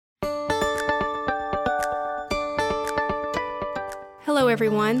Hello,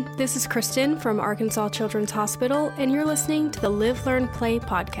 everyone. This is Kristen from Arkansas Children's Hospital, and you're listening to the Live, Learn, Play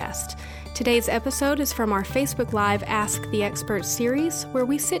podcast. Today's episode is from our Facebook Live Ask the Experts series, where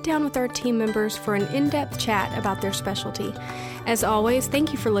we sit down with our team members for an in-depth chat about their specialty. As always,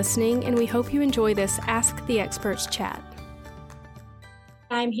 thank you for listening, and we hope you enjoy this Ask the Experts chat.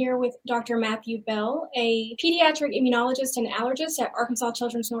 I'm here with Dr. Matthew Bell, a pediatric immunologist and allergist at Arkansas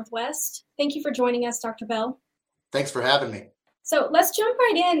Children's Northwest. Thank you for joining us, Dr. Bell. Thanks for having me. So let's jump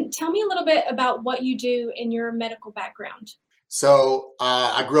right in. Tell me a little bit about what you do in your medical background. So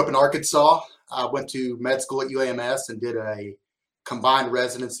I grew up in Arkansas. I went to med school at UAMS and did a combined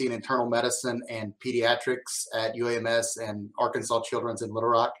residency in internal medicine and pediatrics at UAMS and Arkansas Children's in Little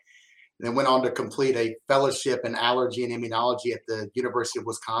Rock. And then went on to complete a fellowship in allergy and immunology at the University of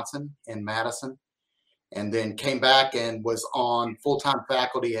Wisconsin in Madison. And then came back and was on full-time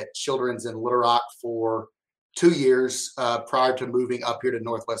faculty at Children's in Little Rock for 2 years prior to moving up here to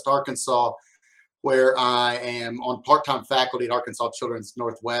Northwest Arkansas, where I am on part-time faculty at Arkansas Children's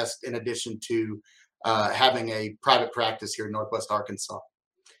Northwest, in addition to having a private practice here in Northwest Arkansas.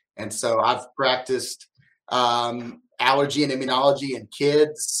 And so I've practiced allergy and immunology in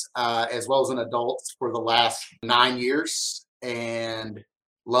kids as well as in adults for the last 9 years, and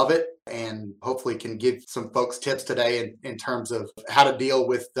love it, and hopefully can give some folks tips today in terms of how to deal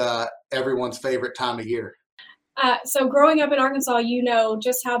with everyone's favorite time of year. So growing up in Arkansas, you know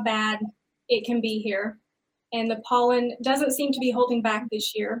just how bad it can be here. And the pollen doesn't seem to be holding back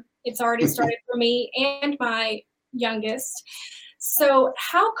this year. It's already started for me and my youngest. So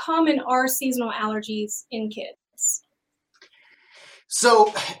how common are seasonal allergies in kids?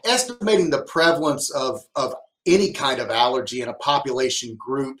 So estimating the prevalence of any kind of allergy in a population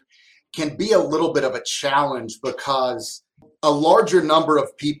group can be a little bit of a challenge, because a larger number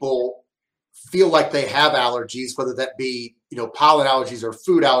of people feel like they have allergies, whether that be, pollen allergies or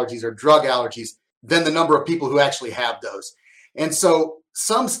food allergies or drug allergies, than the number of people who actually have those. And so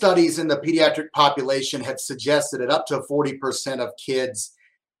some studies in the pediatric population have suggested that up to 40% of kids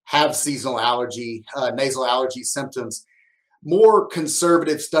have seasonal allergy, nasal allergy symptoms. More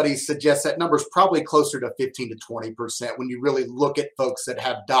conservative studies suggest that number is probably closer to 15 to 20% when you really look at folks that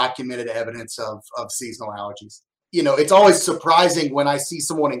have documented evidence of seasonal allergies. It's always surprising when I see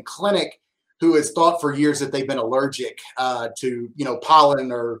someone in clinic who has thought for years that they've been allergic to,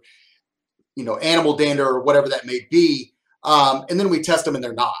 pollen or, animal dander or whatever that may be. And then we test them and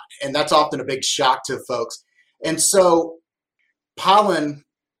they're not. And that's often a big shock to folks. And so pollen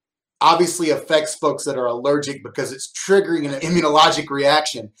obviously affects folks that are allergic because it's triggering an immunologic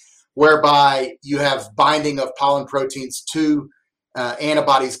reaction whereby you have binding of pollen proteins to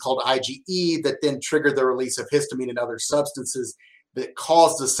antibodies called IgE that then trigger the release of histamine and other substances that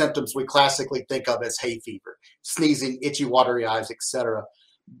cause the symptoms we classically think of as hay fever, sneezing, itchy, watery eyes, etc.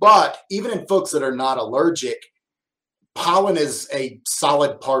 But even in folks that are not allergic, pollen is a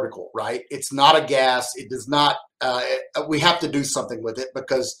solid particle, right? It's not a gas. It does not, we have to do something with it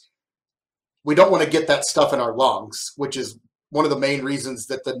because we don't want to get that stuff in our lungs, which is one of the main reasons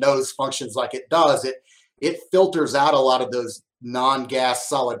that the nose functions like it does. It filters out a lot of those non-gas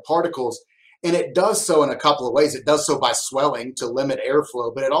solid particles. And it does so in a couple of ways. It does so by swelling to limit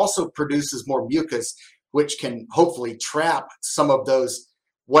airflow, but it also produces more mucus, which can hopefully trap some of those,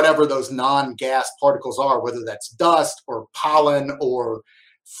 whatever those non-gas particles are, whether that's dust or pollen or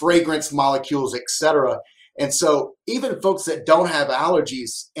fragrance molecules, etc. And so even folks that don't have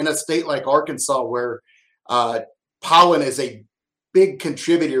allergies in a state like Arkansas, where pollen is a big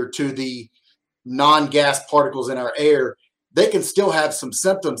contributor to the non-gas particles in our air, they can still have some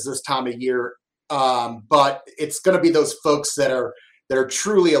symptoms this time of year, but it's going to be those folks that are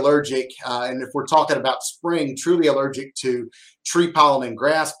truly allergic, and if we're talking about spring, truly allergic to tree pollen and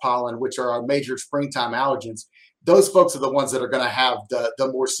grass pollen, which are our major springtime allergens. Those folks are the ones that are going to have the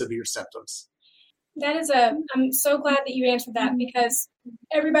more severe symptoms. I'm so glad that you answered that, because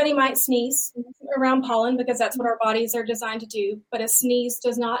everybody might sneeze around pollen because that's what our bodies are designed to do, but a sneeze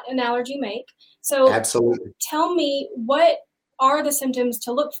does not an allergy make. So absolutely. Tell me, what are the symptoms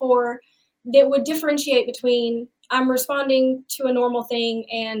to look for that would differentiate between I'm responding to a normal thing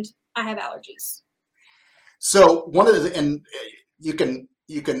and I have allergies? So one of the, and you can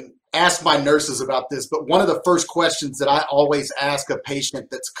ask my nurses about this, but one of the first questions that I always ask a patient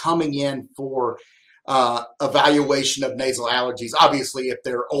that's coming in for evaluation of nasal allergies, obviously if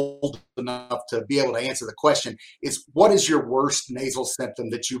they're old enough to be able to answer the question, is what is your worst nasal symptom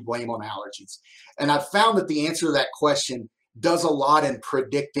that you blame on allergies? And I've found that the answer to that question does a lot in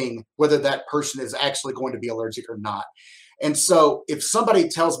predicting whether that person is actually going to be allergic or not. And so if somebody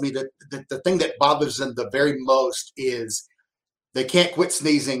tells me that the thing that bothers them the very most is they can't quit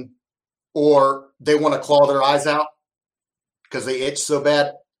sneezing, or they want to claw their eyes out because they itch so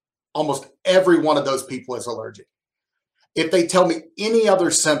bad, almost every one of those people is allergic. If they tell me any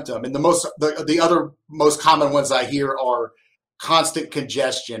other symptom, and the other most common ones I hear are constant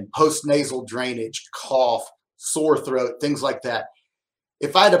congestion, postnasal drainage, cough, sore throat, things like that.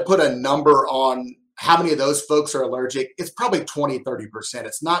 If I had to put a number on how many of those folks are allergic, it's probably 20, 30%.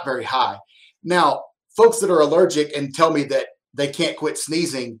 It's not very high. Now, folks that are allergic and tell me that they can't quit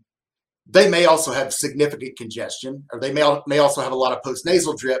sneezing, they may also have significant congestion, or they may also have a lot of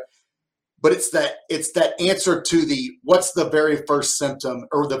postnasal drip. But it's that answer to the what's the very first symptom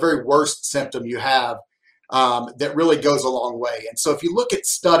or the very worst symptom you have that really goes a long way. And so if you look at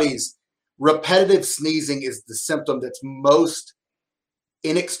studies, repetitive sneezing is the symptom that's most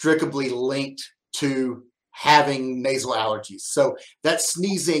inextricably linked to having nasal allergies. So that's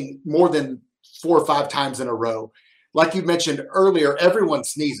sneezing more than 4 or 5 times in a row. Like you mentioned earlier, everyone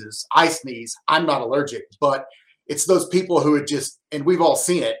sneezes. I sneeze. I'm not allergic, but it's those people who would just, and we've all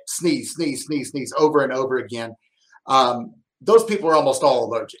seen it, sneeze, sneeze, sneeze, sneeze over and over again. Those people are almost all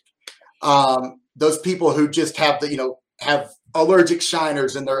allergic. Those people who just have have allergic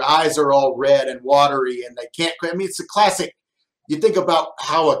shiners and their eyes are all red and watery and they can't, I mean, it's a classic. You think about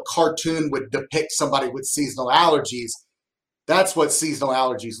how a cartoon would depict somebody with seasonal allergies. That's what seasonal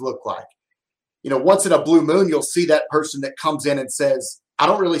allergies look like. Once in a blue moon, you'll see that person that comes in and says, I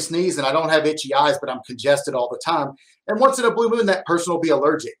don't really sneeze and I don't have itchy eyes, but I'm congested all the time. And once in a blue moon, that person will be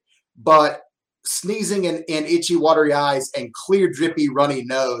allergic. But sneezing and itchy, watery eyes and clear, drippy, runny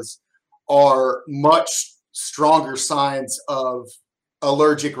nose are much stronger signs of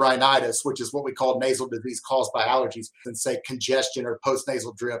allergic rhinitis, which is what we call nasal disease caused by allergies, than say congestion or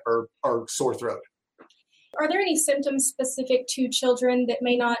postnasal drip or sore throat. Are there any symptoms specific to children that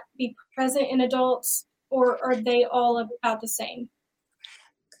may not be present in adults, or are they all about the same?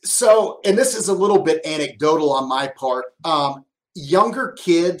 So, and this is a little bit anecdotal on my part, younger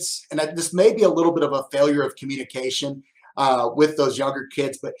kids, and this may be a little bit of a failure of communication with those younger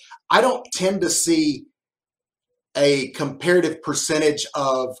kids, but I don't tend to see a comparative percentage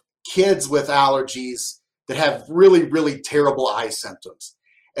of kids with allergies that have really, really terrible eye symptoms.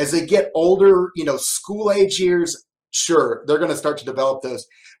 As they get older, school age years, sure, they're going to start to develop those.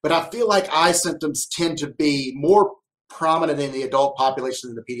 But I feel like eye symptoms tend to be more prominent in the adult population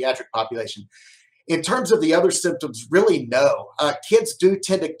than the pediatric population. In terms of the other symptoms, really no. Kids do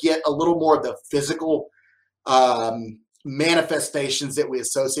tend to get a little more of the physical manifestations that we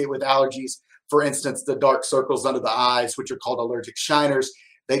associate with allergies. For instance, the dark circles under the eyes, which are called allergic shiners,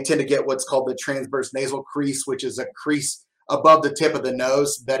 they tend to get what's called the transverse nasal crease, which is a crease above the tip of the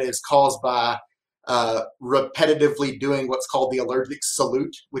nose that is caused by repetitively doing what's called the allergic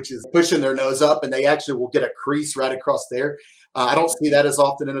salute, which is pushing their nose up, and they actually will get a crease right across there. I don't see that as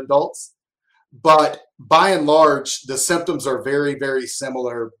often in adults, but by and large, the symptoms are very, very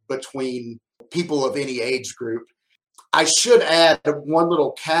similar between people of any age group. I should add one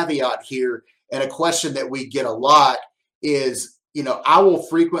little caveat here, and a question that we get a lot is, I will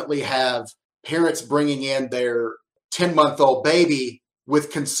frequently have parents bringing in their 10-month-old baby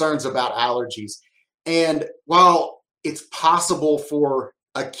with concerns about allergies. And while it's possible for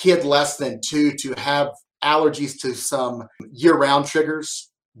a kid less than 2 to have allergies to some year-round triggers,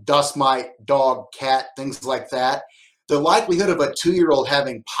 dust mite, dog, cat, things like that, the likelihood of a 2-year-old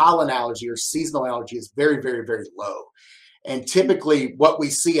having pollen allergy or seasonal allergy is very, very, very low. And typically what we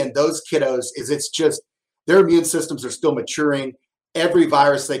see in those kiddos is it's just their immune systems are still maturing. Every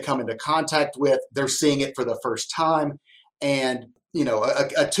virus they come into contact with, they're seeing it for the first time. And,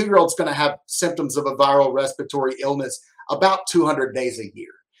 a 2-year-old's going to have symptoms of a viral respiratory illness about 200 days a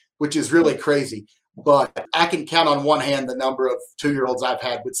year, which is really crazy. But I can count on one hand the number of 2-year-olds I've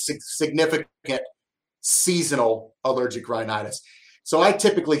had with significant seasonal allergic rhinitis. So I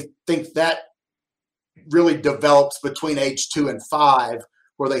typically think that really develops between age 2 and 5,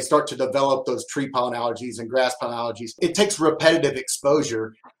 where they start to develop those tree pollen allergies and grass pollen allergies. It takes repetitive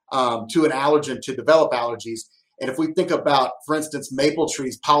exposure to an allergen to develop allergies. And if we think about, for instance, maple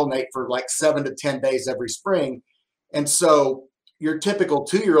trees pollinate for like 7 to 10 days every spring. And so your typical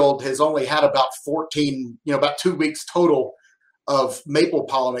 2-year-old has only had about about 2 weeks total of maple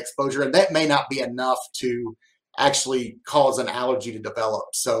pollen exposure. And that may not be enough to actually cause an allergy to develop.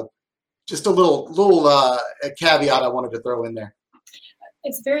 So just a little caveat I wanted to throw in there.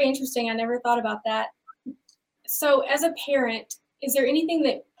 It's very interesting. I never thought about that. So as a parent, is there anything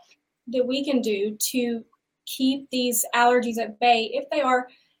that we can do to keep these allergies at bay? If they are,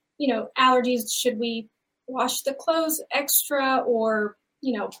 allergies, should we wash the clothes extra or,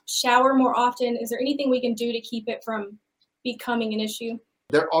 shower more often? Is there anything we can do to keep it from becoming an issue?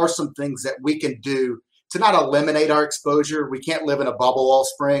 There are some things that we can do to not eliminate our exposure. We can't live in a bubble all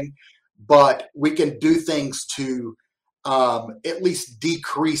spring, but we can do things to at least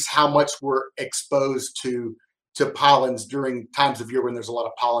decrease how much we're exposed to pollens during times of year when there's a lot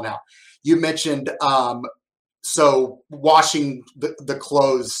of pollen out. You mentioned so washing the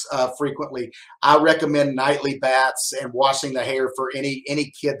clothes frequently. I recommend nightly baths and washing the hair for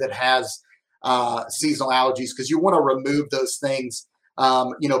any kid that has seasonal allergies, because you want to remove those things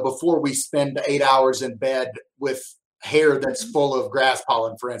before we spend 8 hours in bed with hair that's full of grass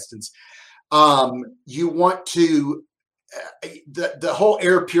pollen, for instance. You want to the whole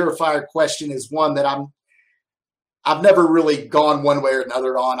air purifier question is one that I've never really gone one way or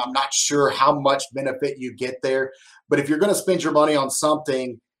another on. I'm not sure how much benefit you get there, but if you're going to spend your money on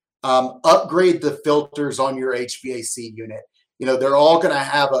something, upgrade the filters on your HVAC unit. They're all going to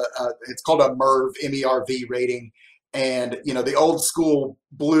have it's called a MERV, MERV rating. And, the old school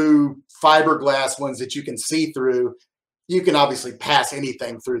blue fiberglass ones that you can see through, you can obviously pass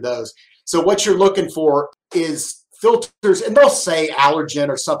anything through those. So what you're looking for is filters, and they'll say allergen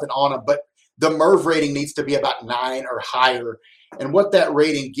or something on them, but the MERV rating needs to be about 9 or higher. And what that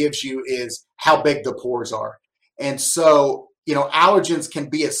rating gives you is how big the pores are. And so, allergens can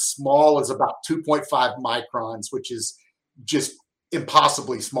be as small as about 2.5 microns, which is just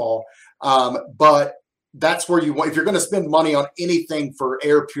impossibly small. But that's where you want, if you're going to spend money on anything for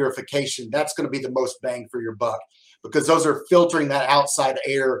air purification, that's going to be the most bang for your buck, because those are filtering that outside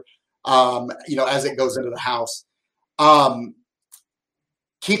air, as it goes into the house.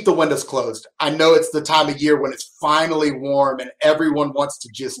 Keep the windows closed. I know it's the time of year when it's finally warm and everyone wants to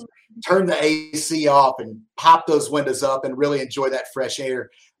just turn the AC off and pop those windows up and really enjoy that fresh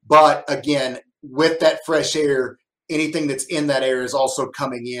air. But again, with that fresh air, anything that's in that air is also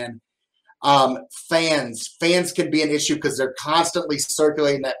coming in. Fans can be an issue because they're constantly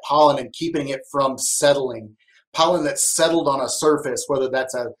circulating that pollen and keeping it from settling. Pollen that's settled on a surface, whether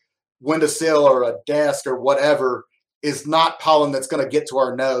that's a windowsill or a desk or whatever, is not pollen that's going to get to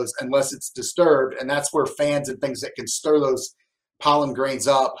our nose unless it's disturbed. And that's where fans and things that can stir those pollen grains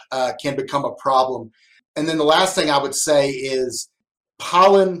up can become a problem. And then the last thing I would say is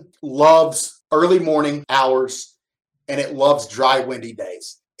pollen loves early morning hours and it loves dry, windy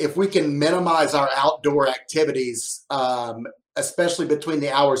days. If we can minimize our outdoor activities, especially between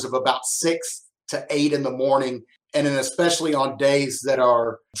the hours of about 6 to 8 in the morning, and then especially on days that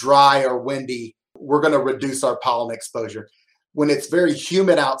are dry or windy, we're going to reduce our pollen exposure. When it's very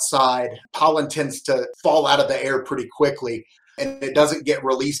humid outside, pollen tends to fall out of the air pretty quickly, and it doesn't get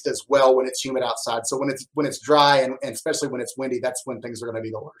released as well when it's humid outside. So when it's dry and especially when it's windy, that's when things are going to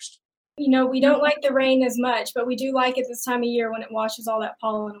be the worst. We don't like the rain as much, but we do like it this time of year when it washes all that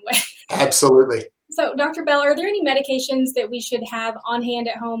pollen away. Absolutely. So, Dr. Bell, are there any medications that we should have on hand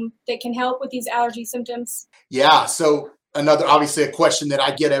at home that can help with these allergy symptoms? Yeah. So obviously a question that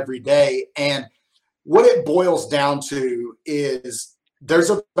I get every day. And what it boils down to is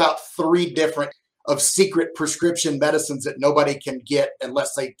there's about 3 different of secret prescription medicines that nobody can get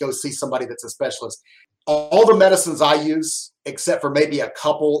unless they go see somebody that's a specialist. All the medicines I use, except for maybe a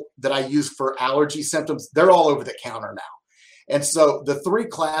couple that I use for allergy symptoms, they're all over the counter now. And so the 3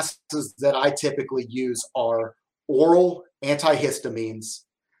 classes that I typically use are oral antihistamines,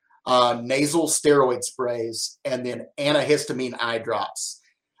 nasal steroid sprays, and then antihistamine eye drops.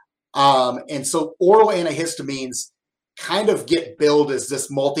 And so oral antihistamines kind of get billed as this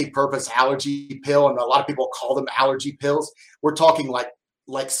multi-purpose allergy pill, and a lot of people call them allergy pills. We're talking like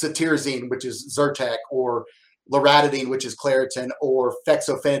cetirizine, which is Zyrtec, or loratadine, which is Claritin, or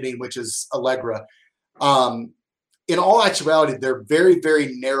fexofenadine, which is Allegra. In all actuality, they're very,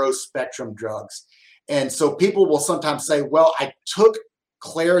 very narrow spectrum drugs. And so people will sometimes say, well, I took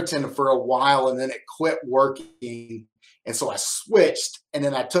Claritin for a while and then it quit working. And so I switched, and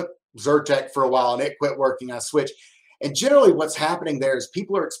then I took Zyrtec for a while and it quit working. I switched. And generally what's happening there is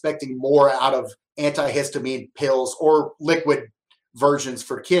people are expecting more out of antihistamine pills or liquid versions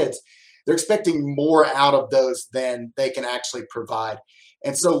for kids. They're expecting more out of those than they can actually provide.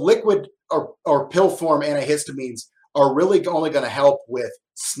 And so liquid or pill form antihistamines are really only going to help with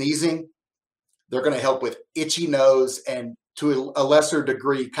sneezing. They're going to help with itchy nose and to a lesser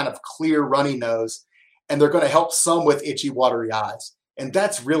degree, kind of clear runny nose. And they're going to help some with itchy, watery eyes. And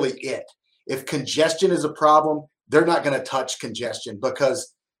that's really it. If congestion is a problem, they're not going to touch congestion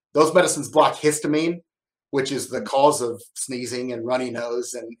because those medicines block histamine, which is the cause of sneezing and runny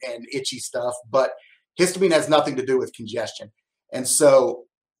nose and itchy stuff. But histamine has nothing to do with congestion. And so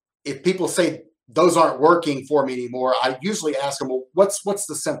if people say those aren't working for me anymore, I usually ask them, well, what's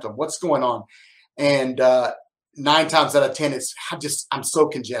the symptom? What's going on? And 9 times out of 10, I'm so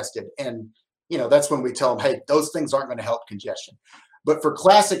congested. And, that's when we tell them, hey, those things aren't going to help congestion. But for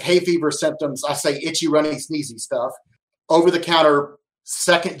classic hay fever symptoms, I say itchy, runny, sneezy stuff. Over-the-counter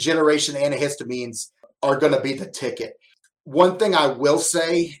second-generation antihistamines are going to be the ticket. One thing I will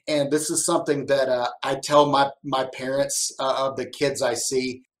say, and this is something that I tell my parents of the kids I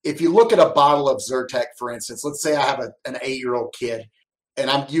see, if you look at a bottle of Zyrtec, for instance, let's say I have an 8-year-old kid, and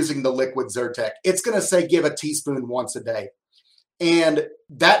I'm using the liquid Zyrtec, it's going to say give a teaspoon once a day. And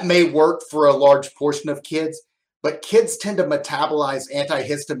that may work for a large portion of kids, but kids tend to metabolize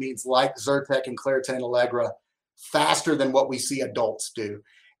antihistamines like Zyrtec and Claritin and Allegra faster than what we see adults do.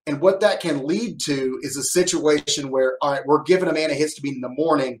 And what that can lead to is a situation where, all right, we're giving them antihistamine in the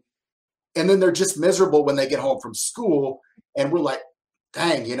morning, and then they're just miserable when they get home from school. And we're like,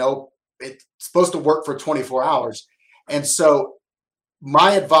 dang, it's supposed to work for 24 hours. And so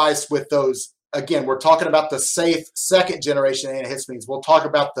my advice with those, again, we're talking about the safe second generation antihistamines. We'll talk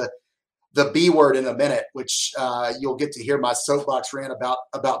about the B word in a minute, which you'll get to hear my soapbox rant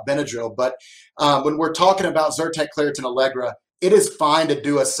about Benadryl. But when we're talking about Zyrtec, Claritin, Allegra, it is fine to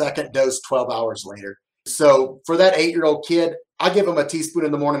do a second dose 12 hours later. So for that 8-year-old kid, I give them a teaspoon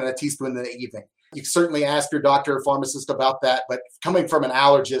in the morning and a teaspoon in the evening. You can certainly ask your doctor or pharmacist about that. But coming from an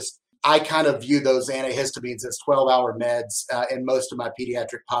allergist, I kind of view those antihistamines as 12-hour meds in most of my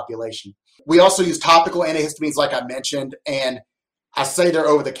pediatric population. We also use topical antihistamines, like I mentioned, and I say they're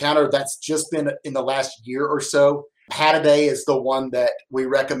over the counter. That's just been in the last year or so. Pataday is the one that we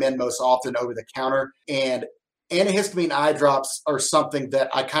recommend most often over the counter. And antihistamine eye drops are something that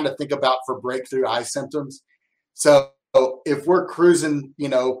I kind of think about for breakthrough eye symptoms. So if we're cruising,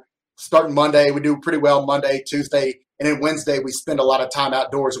 starting Monday, we do pretty well Monday, Tuesday, and then Wednesday we spend a lot of time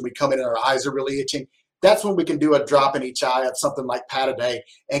outdoors and we come in and our eyes are really itching. That's when we can do a drop in each eye of something like Pataday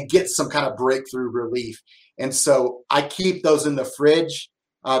and get some kind of breakthrough relief. And so I keep those in the fridge.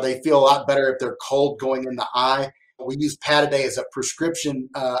 They feel a lot better if they're cold going in the eye. We used Pataday as a prescription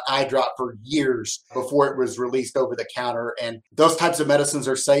eye drop for years before it was released over the counter. And those types of medicines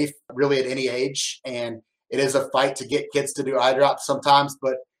are safe really at any age. And it is a fight to get kids to do eye drops sometimes.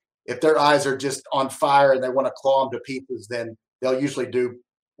 But if their eyes are just on fire and they want to claw them to pieces, then they'll usually do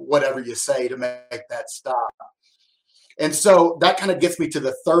whatever you say to make that stop. And so that kind of gets me to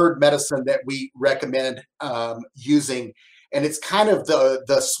the third medicine that we recommend using. And it's kind of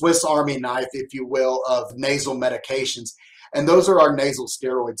the Swiss Army knife, if you will, of nasal medications. And those are our nasal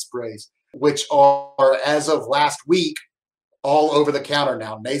steroid sprays, which are, as of last week, all over the counter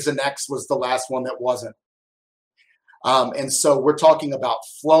now. Nasonex was the last one that wasn't. And so we're talking about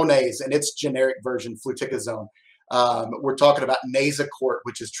Flonase and its generic version, fluticasone. We're talking about Nasacort,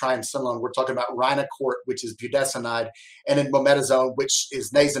 which is triamcinolone. We're talking about Rhinocort, which is budesonide, and then mometasone, which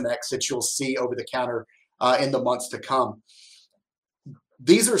is Nasonex that you'll see over the counter in the months to come.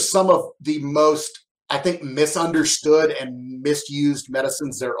 These are some of the most, I think, misunderstood and misused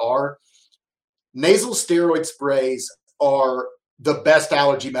medicines there are. Nasal steroid sprays are the best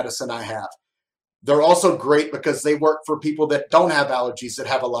allergy medicine I have. They're also great because they work for people that don't have allergies, that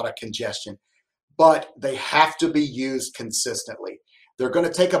have a lot of congestion. But they have to be used consistently. They're going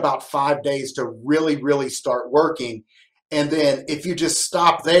to take about 5 days to really, really start working. And then if you just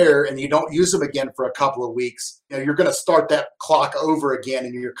stop there and you don't use them again for a couple of weeks, you're going to start that clock over again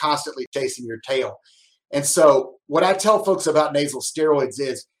and you're constantly chasing your tail. And so what I tell folks about nasal steroids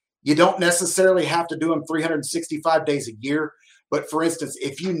is you don't necessarily have to do them 365 days a year. But for instance,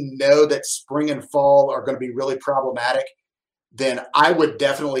 if you know that spring and fall are going to be really problematic, then I would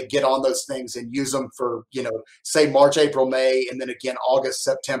definitely get on those things and use them for, say March, April, May, and then again, August,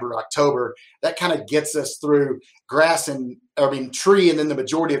 September, October. That kind of gets us through tree, and then the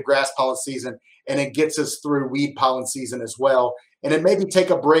majority of grass pollen season, and it gets us through weed pollen season as well. And then maybe take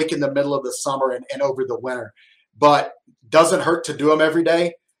a break in the middle of the summer and over the winter. But doesn't hurt to do them every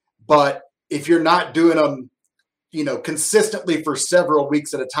day. But if you're not doing them, consistently for several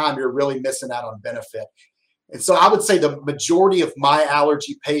weeks at a time, you're really missing out on benefit. And so I would say the majority of my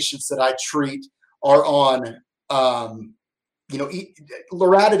allergy patients that I treat are on, loratadine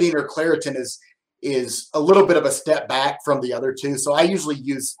or Claritin is a little bit of a step back from the other two. So I usually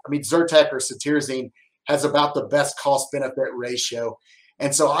use, Zyrtec or cetirizine has about the best cost benefit ratio.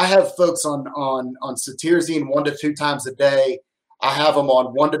 And so I have folks on cetirizine 1 to 2 times a day. I have them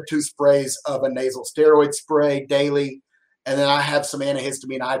on 1 to 2 sprays of a nasal steroid spray daily. And then I have some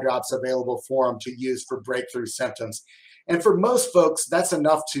antihistamine eye drops available for them to use for breakthrough symptoms. And for most folks, that's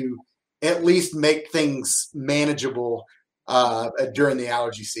enough to at least make things manageable during the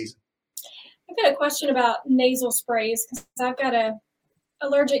allergy season. I've got a question about nasal sprays because I've got a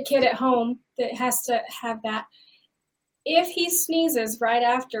allergic kid at home that has to have that. If he sneezes right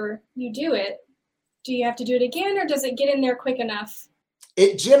after you do it, do you have to do it again, or does it get in there quick enough?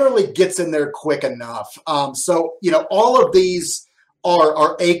 It generally gets in there quick enough. So, all of these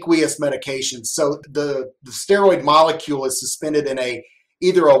are aqueous medications. So the steroid molecule is suspended in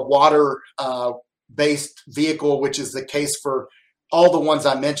either a water based vehicle, which is the case for all the ones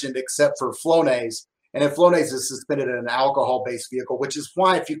I mentioned except for Flonase. And then Flonase is suspended in an alcohol based vehicle, which is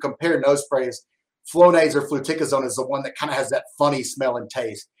why if you compare nose sprays, Flonase or fluticasone is the one that kind of has that funny smell and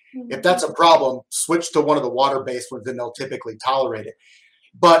taste. Mm-hmm. If that's a problem, switch to one of the water based ones and they'll typically tolerate it.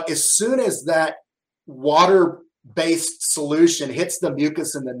 But as soon as that water-based solution hits the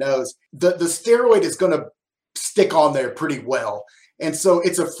mucus in the nose, the steroid is going to stick on there pretty well. And so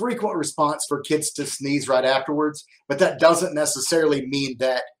it's a frequent response for kids to sneeze right afterwards, but that doesn't necessarily mean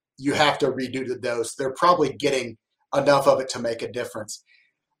that you have to redo the dose. They're probably getting enough of it to make a difference.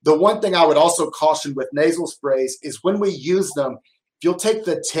 The one thing I would also caution with nasal sprays is when we use them, if you'll take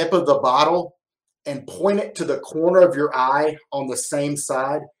the tip of the bottle and point it to the corner of your eye on the same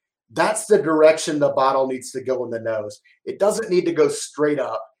side, that's the direction the bottle needs to go in the nose. It doesn't need to go straight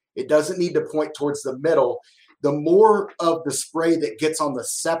up. It doesn't need to point towards the middle. The more of the spray that gets on the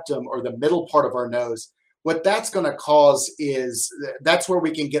septum or the middle part of our nose, what that's going to cause is that's where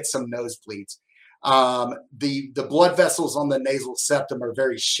we can get some nosebleeds. The blood vessels on the nasal septum are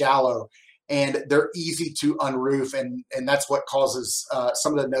very shallow, and they're easy to unroof, and that's what causes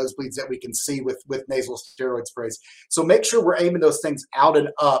some of the nosebleeds that we can see with nasal steroid sprays. So make sure we're aiming those things out and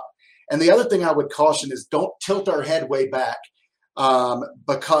up. And the other thing I would caution is don't tilt our head way back,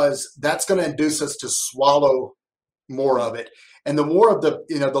 because that's going to induce us to swallow more of it. And the more of the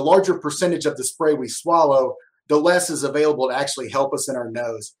larger percentage of the spray we swallow, the less is available to actually help us in our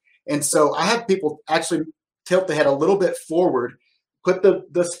nose. And so I have people actually tilt the head a little bit forward, put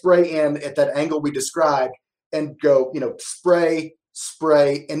the spray in at that angle we described, and go,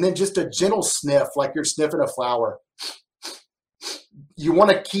 spray, and then just a gentle sniff like you're sniffing a flower. You want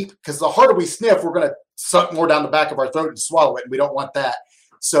to keep, because the harder we sniff, we're going to suck more down the back of our throat and swallow it, and we don't want that.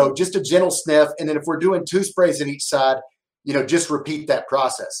 So just a gentle sniff, and then if we're doing 2 sprays in each side, just repeat that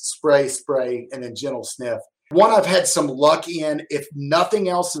process. Spray, and then gentle sniff. One I've had some luck in, if nothing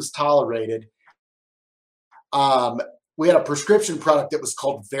else is tolerated, we had a prescription product that was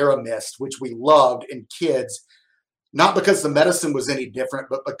called Veramist, which we loved in kids, not because the medicine was any different,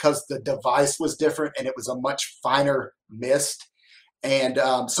 but because the device was different and it was a much finer mist. And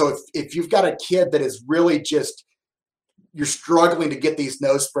so if you've got a kid that is really just, you're struggling to get these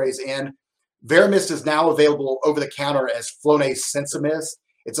nose sprays in, Veramist is now available over the counter as Flonase Sensimist.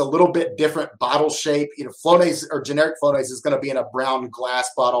 It's a little bit different bottle shape. Flonase or generic Flonase is going to be in a brown glass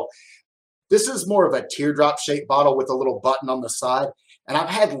bottle. This is more of a teardrop shaped bottle with a little button on the side. And I've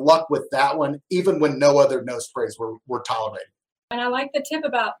had luck with that one, even when no other nose sprays were tolerated. And I like the tip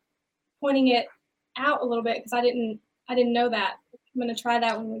about pointing it out a little bit, because I didn't know that. I'm going to try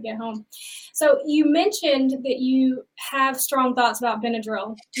that when we get home. So you mentioned that you have strong thoughts about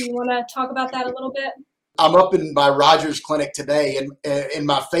Benadryl. Do you want to talk about that a little bit? I'm up in my Rogers clinic today, and in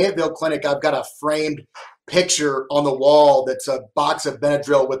my Fayetteville clinic, I've got a framed picture on the wall that's a box of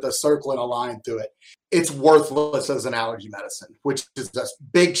Benadryl with a circle and a line through it. It's worthless as an allergy medicine, which is a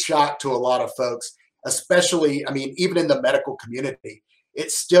big shock to a lot of folks, especially, even in the medical community.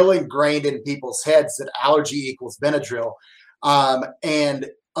 It's still ingrained in people's heads that allergy equals Benadryl. And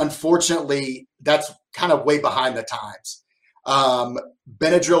unfortunately, that's kind of way behind the times.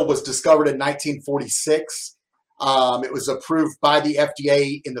 Benadryl was discovered in 1946. It was approved by the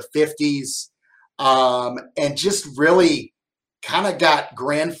FDA in the 50s, and just really kind of got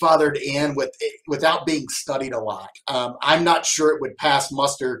grandfathered in without being studied a lot. I'm not sure it would pass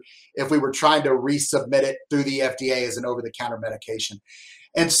muster if we were trying to resubmit it through the FDA as an over-the-counter medication.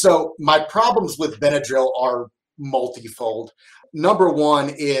 And so my problems with Benadryl are multifold. Number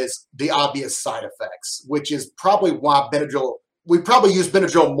one is the obvious side effects, which is probably why we probably use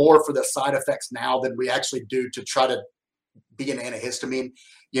Benadryl more for the side effects now than we actually do to try to be an antihistamine.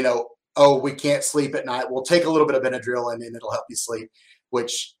 We can't sleep at night. We'll take a little bit of Benadryl and it'll help you sleep,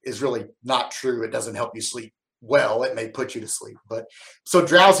 which is really not true. It doesn't help you sleep well. It may put you to sleep. But so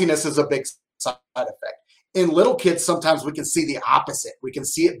drowsiness is a big side effect. In little kids, sometimes we can see the opposite. We can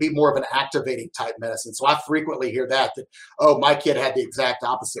see it be more of an activating type medicine. So I frequently hear that, my kid had the exact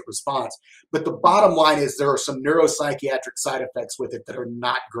opposite response. But the bottom line is there are some neuropsychiatric side effects with it that are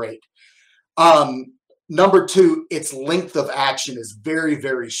not great. Number two, its length of action is very,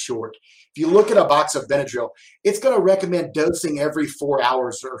 very short. If you look at a box of Benadryl, it's going to recommend dosing every 4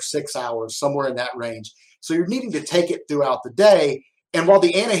 hours or 6 hours, somewhere in that range. So you're needing to take it throughout the day. And while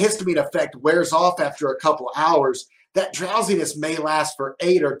the antihistamine effect wears off after a couple of hours, that drowsiness may last for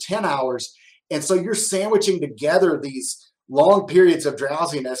 8 or 10 hours. And so you're sandwiching together these long periods of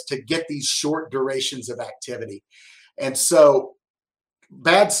drowsiness to get these short durations of activity. And so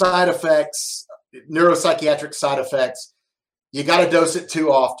bad side effects, neuropsychiatric side effects, you got to dose it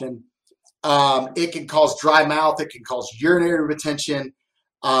too often. It can cause dry mouth. It can cause urinary retention.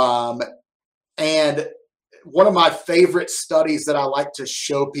 And one of my favorite studies that I like to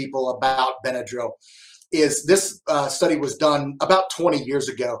show people about Benadryl is this study was done about 20 years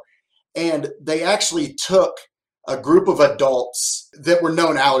ago. And they actually took a group of adults that were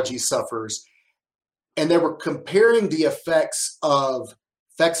known allergy sufferers, and they were comparing the effects of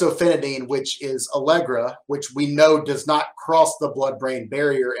fexofenadine, which is Allegra, which we know does not cross the blood-brain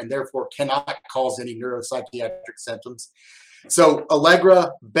barrier and therefore cannot cause any neuropsychiatric symptoms. So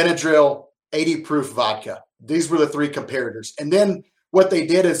Allegra, Benadryl, 80-proof vodka. These were the 3 comparators. And then what they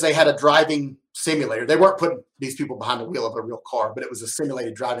did is they had a driving simulator. They weren't putting these people behind the wheel of a real car, but it was a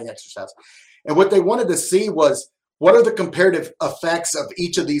simulated driving exercise. And what they wanted to see was, what are the comparative effects of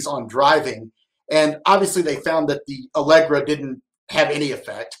each of these on driving? And obviously they found that the Allegra didn't have any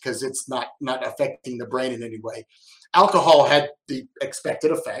effect because it's not affecting the brain in any way. Alcohol had the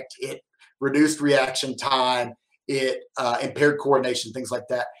expected effect. It reduced reaction time. It impaired coordination, things like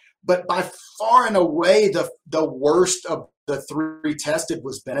that. But by far and away, the worst of the 3 tested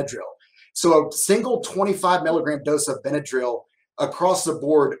was Benadryl. So a single 25 milligram dose of Benadryl across the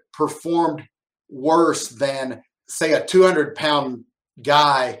board performed worse than, say, a 200-pound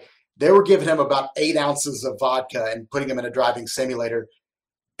guy. They were giving him about 8 ounces of vodka and putting him in a driving simulator.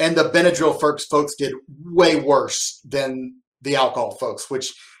 And the Benadryl folks did way worse than the alcohol folks,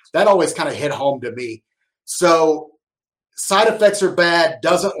 which that always kind of hit home to me. So side effects are bad,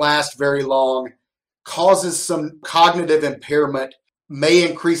 doesn't last very long, causes some cognitive impairment, may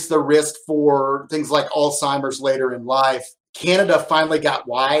increase the risk for things like Alzheimer's later in life. Canada finally got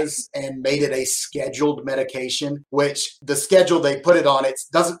wise and made it a scheduled medication, which the schedule they put it on,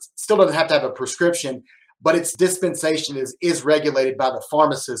 still doesn't have to have a prescription, but its dispensation is regulated by the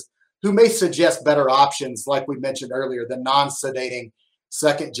pharmacist, who may suggest better options, like we mentioned earlier, the non-sedating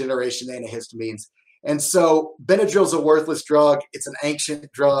second-generation antihistamines. And so Benadryl is a worthless drug. It's an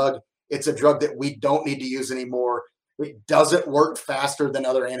ancient drug. It's a drug that we don't need to use anymore. It doesn't work faster than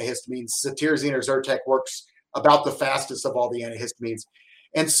other antihistamines. Cetirizine or Zyrtec works about the fastest of all the antihistamines.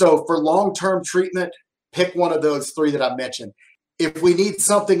 And so for long-term treatment, pick one of those 3 that I mentioned. If we need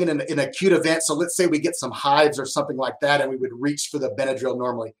something in an acute event, so let's say we get some hives or something like that, and we would reach for the Benadryl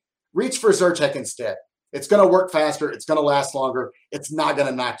normally, reach for Zyrtec instead. It's going to work faster. It's going to last longer. It's not going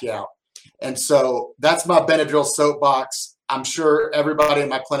to knock you out. And so that's my Benadryl soapbox. I'm sure everybody in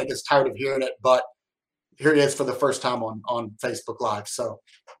my clinic is tired of hearing it, but here it is for the first time on Facebook Live. So,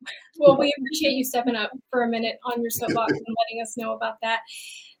 well, we appreciate you stepping up for a minute on your soapbox and letting us know about that.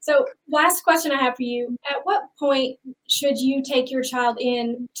 So, last question I have for you. At what point should you take your child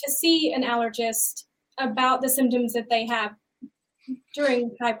in to see an allergist about the symptoms that they have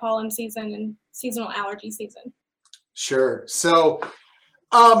during high pollen season and seasonal allergy season? Sure. So,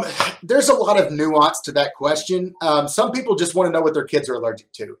 there's a lot of nuance to that question. Some people just want to know what their kids are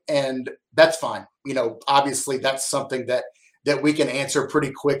allergic to, and that's fine. You know, obviously that's something that we can answer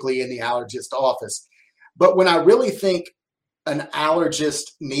pretty quickly in the allergist office. But when I really think an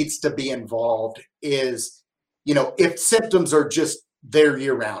allergist needs to be involved is, you know, if symptoms are just there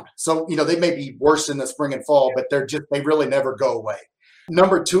year round. So, you know, they may be worse in the spring and fall, but they really never go away.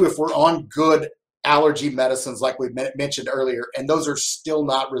 Number 2, if we're on good allergy medicines like we mentioned earlier, and those are still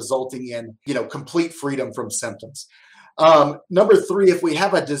not resulting in, you know, complete freedom from symptoms. Number 3, if we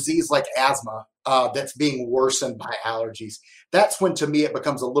have a disease like asthma that's being worsened by allergies, that's when, to me, it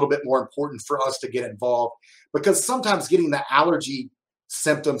becomes a little bit more important for us to get involved, because sometimes getting the allergy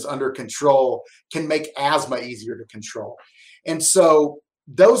symptoms under control can make asthma easier to control. And so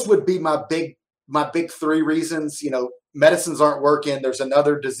those would be my big 3 reasons. You know, medicines aren't working. There's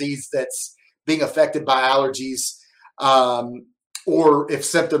another disease that's being affected by allergies, or if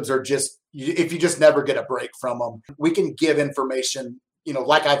symptoms are if you just never get a break from them. We can give information, you know,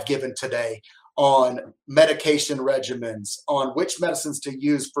 like I've given today, on medication regimens, on which medicines to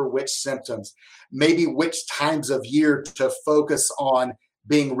use for which symptoms, maybe which times of year to focus on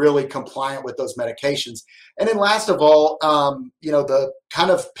being really compliant with those medications. And then last of all, you know, the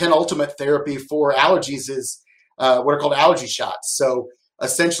kind of penultimate therapy for allergies is what are called allergy shots. So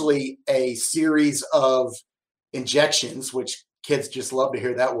essentially a series of injections, which kids just love to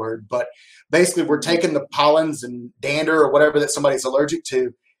hear that word, but basically we're taking the pollens and dander or whatever that somebody's allergic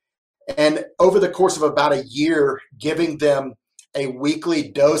to, and over the course of about a year, giving them a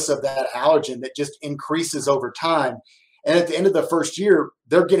weekly dose of that allergen that just increases over time. And at the end of the first year,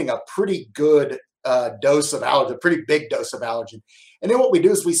 they're getting a pretty good dose of allergen, a pretty big dose of allergen. And then what we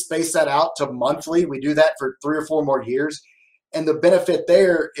do is we space that out to monthly. We do that for 3 or 4 more years. And the benefit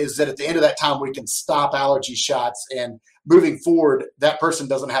there is that at the end of that time, we can stop allergy shots. And moving forward, that person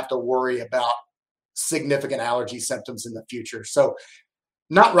doesn't have to worry about significant allergy symptoms in the future. So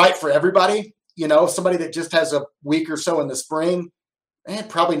not right for everybody. You know, somebody that just has a week or so in the spring,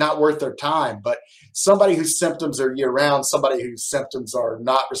 probably not worth their time. But somebody whose symptoms are year-round, somebody whose symptoms are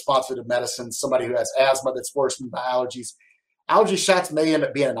not responsive to medicine, somebody who has asthma that's worsened by allergies, allergy shots may end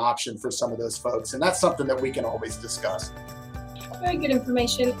up being an option for some of those folks. And that's something that we can always discuss. Very good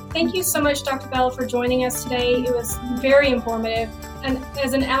information. Thank you so much, Dr. Bell, for joining us today. It was very informative. And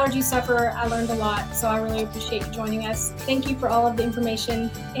as an allergy sufferer, I learned a lot. So I really appreciate you joining us. Thank you for all of the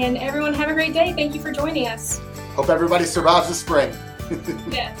information. And everyone, have a great day. Thank you for joining us. Hope everybody survives the spring.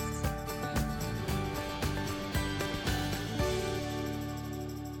 Yes.